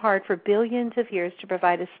worked so hard for billions of years to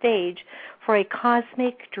provide a stage for a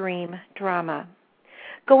cosmic dream drama.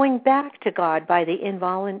 Going back to God by the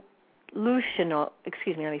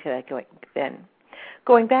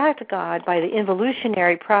Going back to God by the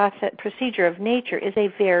involutionary procedure of nature is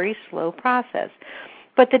a very slow process.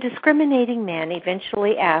 But the discriminating man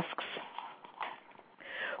eventually asks,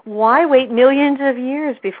 why wait millions of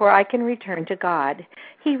years before I can return to God?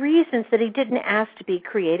 He reasons that he didn't ask to be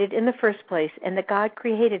created in the first place and that God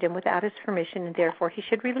created him without his permission and therefore he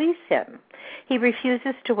should release him. He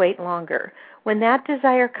refuses to wait longer. When that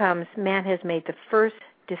desire comes, man has made the first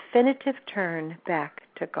definitive turn back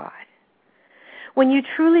to God. When you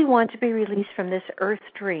truly want to be released from this earth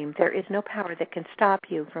dream, there is no power that can stop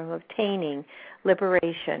you from obtaining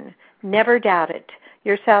liberation. Never doubt it.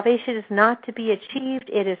 Your salvation is not to be achieved.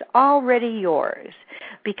 It is already yours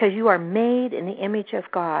because you are made in the image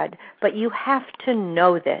of God. But you have to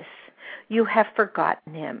know this. You have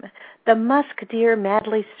forgotten him. The musk deer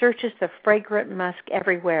madly searches the fragrant musk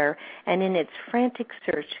everywhere, and in its frantic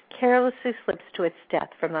search carelessly slips to its death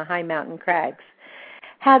from the high mountain crags.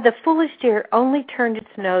 Had the foolish deer only turned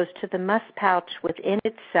its nose to the musk pouch within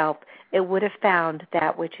itself, it would have found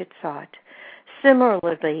that which it sought.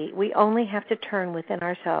 Similarly, we only have to turn within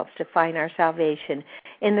ourselves to find our salvation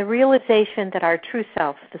in the realization that our true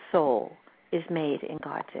self, the soul, is made in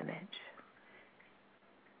God's image.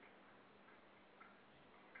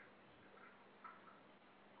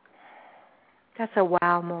 That's a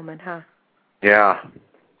wow moment, huh? Yeah.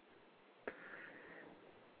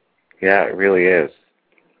 Yeah, it really is.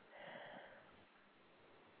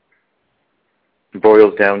 It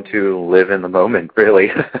boils down to live in the moment,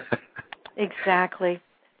 really. Exactly.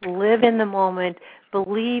 Live in the moment.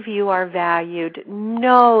 Believe you are valued.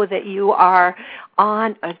 Know that you are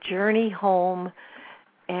on a journey home.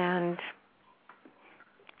 And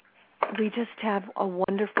we just have a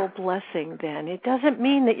wonderful blessing then. It doesn't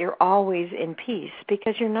mean that you're always in peace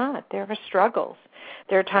because you're not. There are struggles.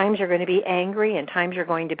 There are times you're going to be angry and times you're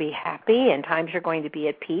going to be happy and times you're going to be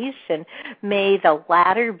at peace. And may the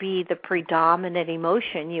latter be the predominant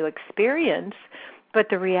emotion you experience. But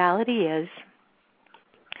the reality is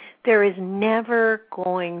there is never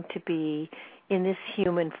going to be in this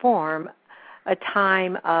human form a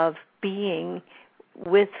time of being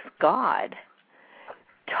with God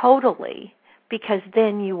totally, because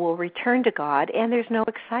then you will return to God and there's no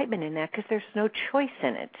excitement in that because there's no choice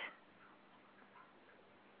in it.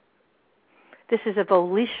 This is a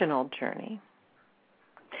volitional journey.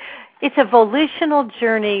 It's a volitional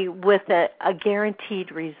journey with a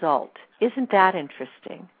guaranteed result. Isn't that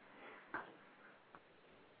interesting?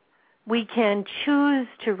 We can choose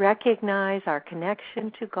to recognize our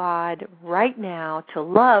connection to God right now, to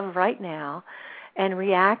love right now, and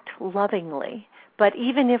react lovingly. But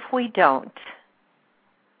even if we don't,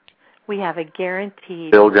 we have a guaranteed...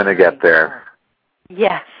 Still going to get there.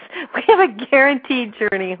 Yes, we have a guaranteed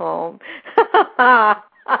journey home.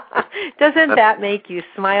 Doesn't that make you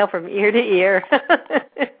smile from ear to ear?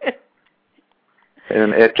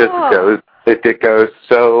 And it just goes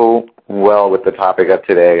so well with the topic of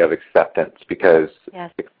today of acceptance, because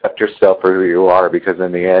accept yourself for who you are, because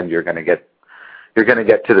in the end you're going to get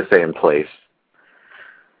to the same place.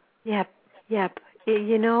 Yep.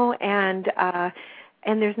 You know, and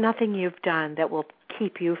there's nothing you've done that will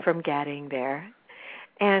keep you from getting there.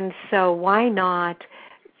 And so why not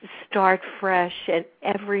start fresh at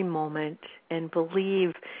every moment and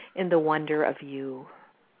believe in the wonder of you,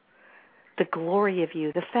 the glory of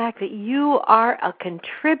you, the fact that you are a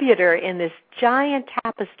contributor in this giant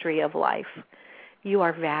tapestry of life. You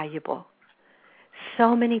are valuable.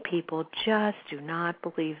 So many people just do not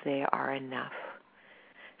believe they are enough.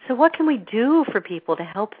 So what can we do for people to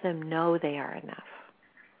help them know they are enough?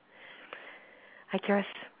 I guess...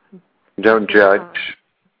 Don't judge.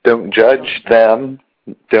 Don't judge them.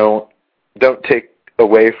 Don't take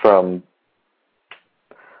away from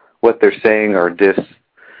what they're saying or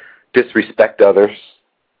disrespect others.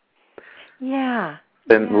 Yeah.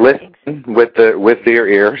 And listen with their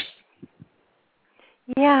ears.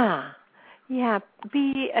 Yeah.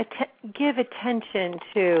 Give attention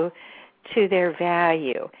to their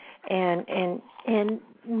value, and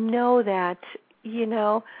know that, you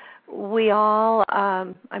know, we all,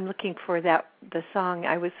 I'm looking for the song.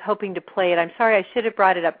 I was hoping to play it. I'm sorry, I should have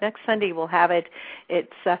brought it up. Next Sunday we'll have it. It's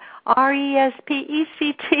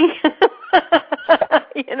RESPECT.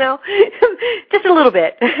 You know, just a little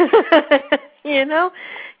bit. You know,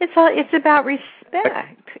 it's about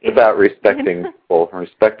respect. It's about respecting people,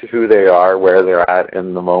 respect to who they are, where they're at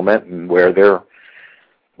in the moment, and where they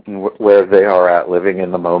are at living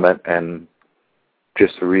in the moment, and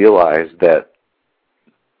just realize that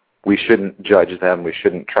we shouldn't judge them. We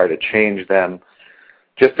shouldn't try to change them.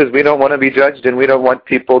 Just as we don't want to be judged, and we don't want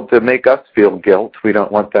people to make us feel guilt, we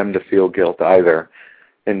don't want them to feel guilt either.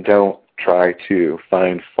 And don't try to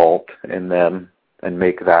find fault in them and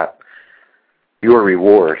make that your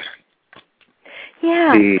reward.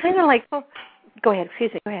 Yeah, kind of like... Well, go ahead.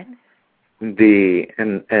 Excuse me. Go ahead.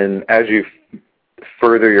 And as you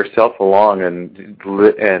further yourself along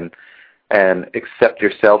and accept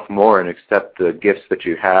yourself more and accept the gifts that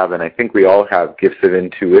you have. And I think we all have gifts of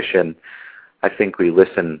intuition. I think we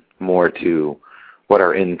listen more to what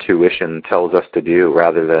our intuition tells us to do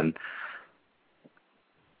rather than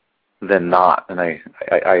not. And I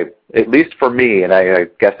at least for me, and I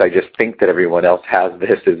guess I just think that everyone else has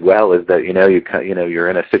this as well, is that you're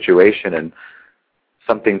in a situation and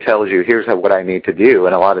something tells you, here's what I need to do.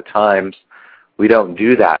 And a lot of times we don't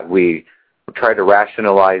do that. We try to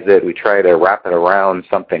rationalize it. We try to wrap it around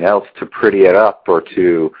something else to pretty it up or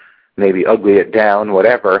to maybe ugly it down,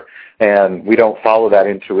 whatever. And we don't follow that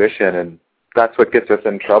intuition, and that's what gets us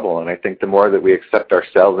in trouble. And I think the more that we accept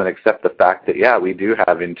ourselves and accept the fact that, yeah, we do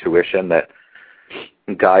have intuition that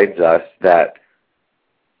guides us, that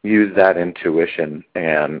use that intuition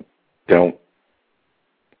and don't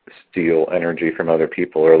steal energy from other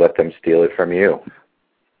people or let them steal it from you.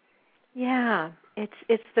 Yeah,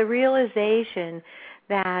 it's the realization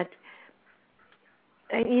that,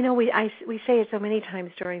 you know, we say it so many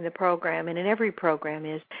times during the program, and in every program,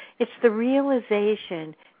 it's the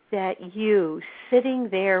realization that you, sitting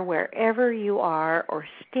there wherever you are or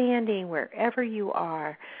standing wherever you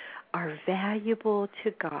are valuable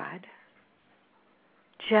to God,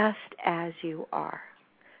 just as you are.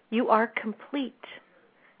 You are complete.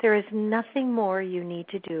 There is nothing more you need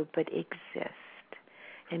to do but exist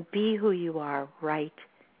and be who you are right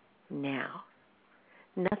now.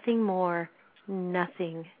 Nothing more,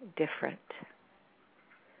 nothing different.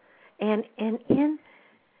 And in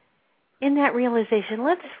that realization,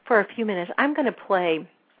 let's, for a few minutes, I'm going to play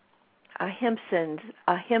Ahimsa's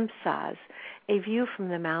A View from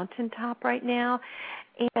the Mountaintop right now.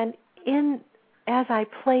 And as I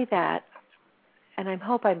play that, and I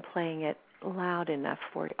hope I'm playing it loud enough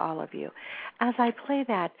for all of you, as I play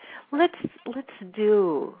that, let's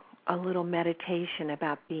do a little meditation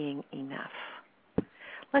about being enough.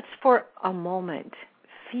 Let's for a moment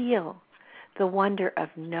feel the wonder of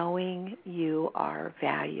knowing you are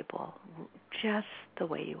valuable just the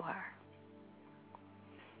way you are.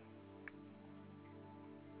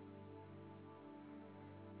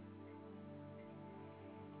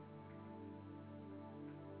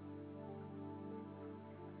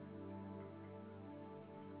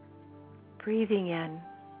 Breathing in.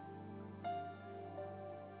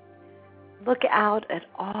 Look out at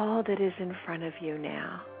all that is in front of you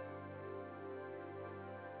now.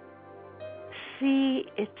 See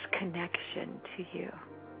its connection to you.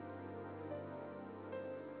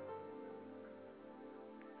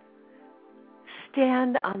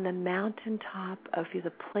 Stand on the mountaintop of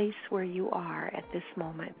the place where you are at this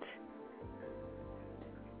moment.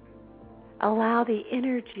 Allow the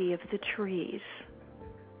energy of the trees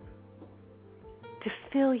to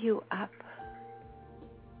fill you up.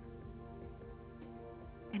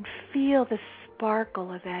 And feel the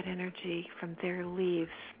sparkle of that energy from their leaves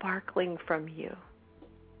sparkling from you.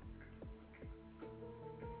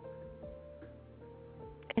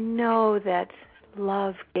 And know that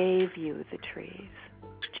love gave you the trees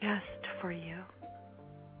just for you.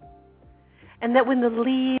 And that when the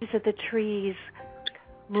leaves of the trees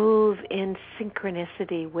move in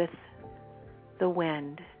synchronicity with the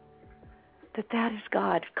wind, that is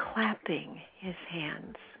God clapping his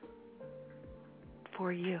hands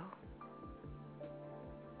for you,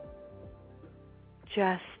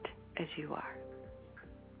 just as you are.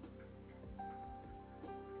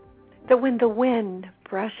 That when the wind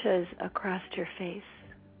brushes across your face,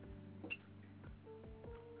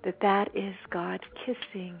 that is God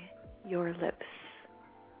kissing your lips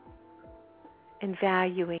and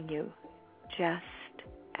valuing you just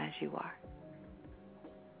as you are.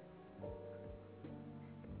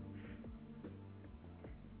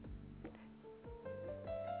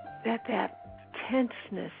 That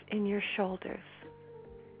tenseness in your shoulders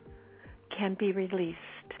can be released.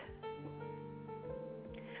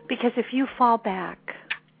 Because if you fall back,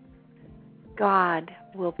 God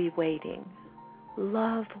will be waiting.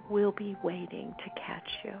 Love will be waiting to catch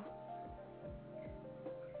you.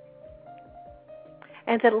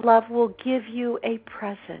 And that love will give you a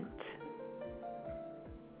present.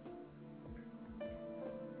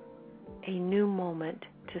 A new moment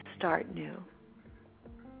to start new.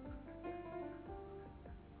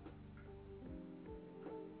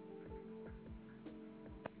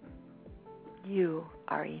 You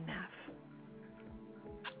are enough.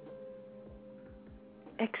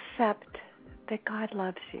 Accept that God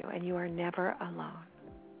loves you and you are never alone.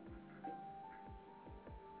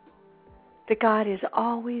 That God is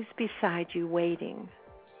always beside you waiting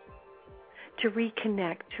to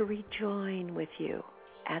reconnect, to rejoin with you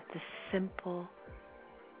at the simple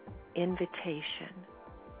invitation.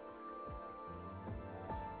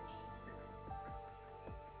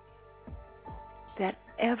 That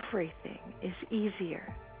everything is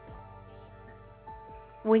easier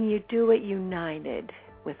when you do it united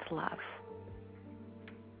with love.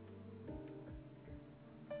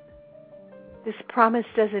 This promise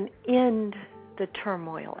doesn't end the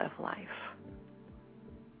turmoil of life,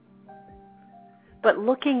 but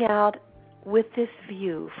looking out with this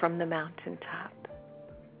view from the mountaintop,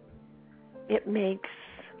 it makes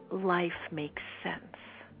life make sense.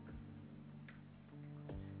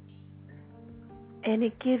 And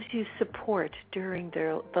it gives you support during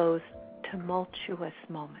those tumultuous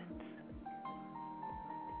moments.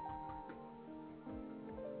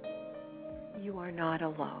 You are not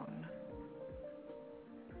alone.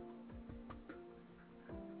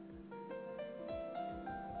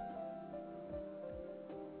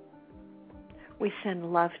 We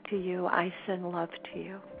send love to you. I send love to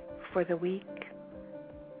you for the week.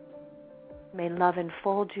 May love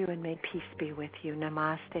enfold you and may peace be with you.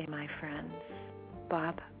 Namaste, my friends.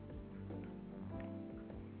 Bob?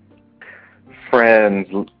 Friends,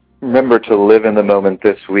 remember to live in the moment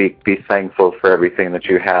this week. Be thankful for everything that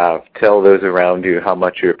you have. Tell those around you how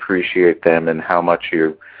much you appreciate them and how much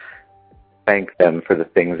you thank them for the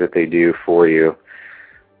things that they do for you.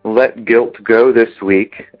 Let guilt go this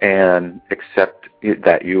week and accept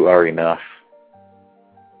that you are enough.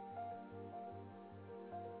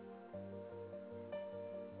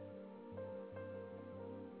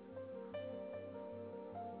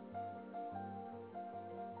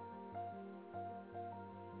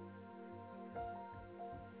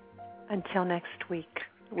 Until next week,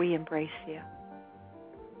 we embrace you.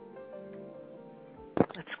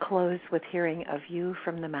 Let's close with hearing a view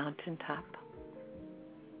from the mountaintop.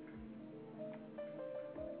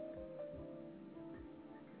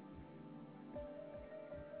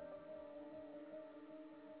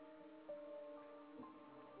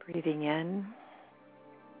 Breathing in.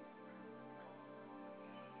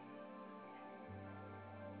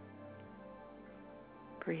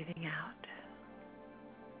 Breathing out.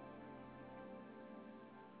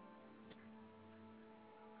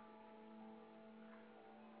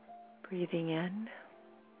 Breathing in.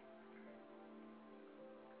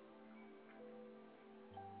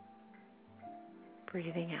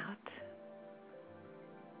 breathing out.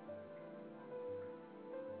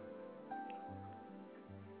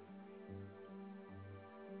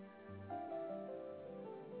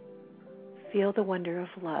 Feel the wonder of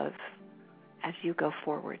love as you go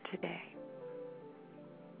forward today.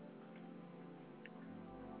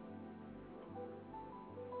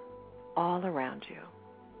 All around you.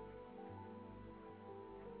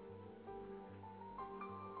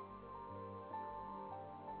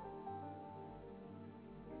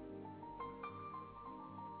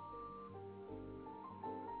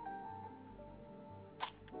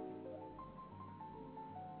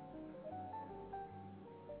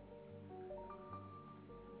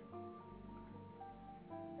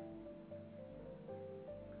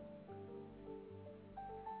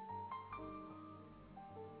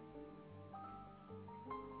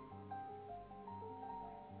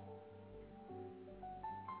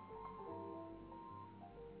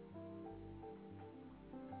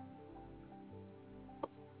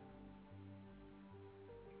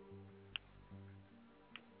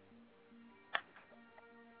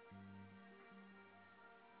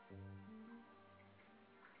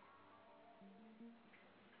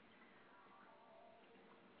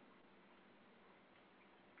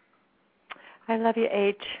 I love you,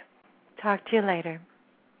 H. Talk to you later.